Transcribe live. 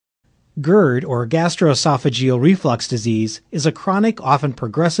GERD, or gastroesophageal reflux disease, is a chronic, often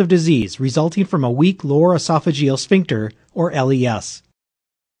progressive disease resulting from a weak lower esophageal sphincter, or LES.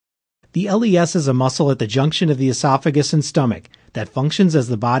 The LES is a muscle at the junction of the esophagus and stomach that functions as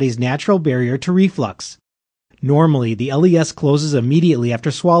the body's natural barrier to reflux. Normally, the LES closes immediately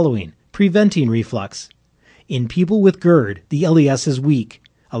after swallowing, preventing reflux. In people with GERD, the LES is weak,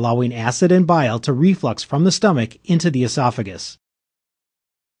 allowing acid and bile to reflux from the stomach into the esophagus.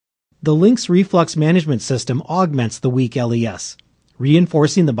 The LinX reflux management system augments the weak LES,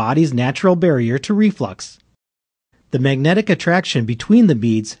 reinforcing the body's natural barrier to reflux. The magnetic attraction between the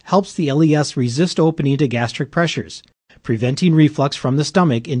beads helps the LES resist opening to gastric pressures, preventing reflux from the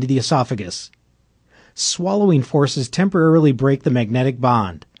stomach into the esophagus. Swallowing forces temporarily break the magnetic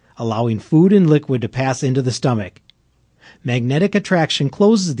bond, allowing food and liquid to pass into the stomach. Magnetic attraction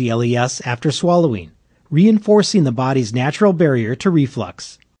closes the LES after swallowing, reinforcing the body's natural barrier to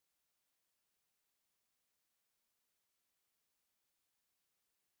reflux.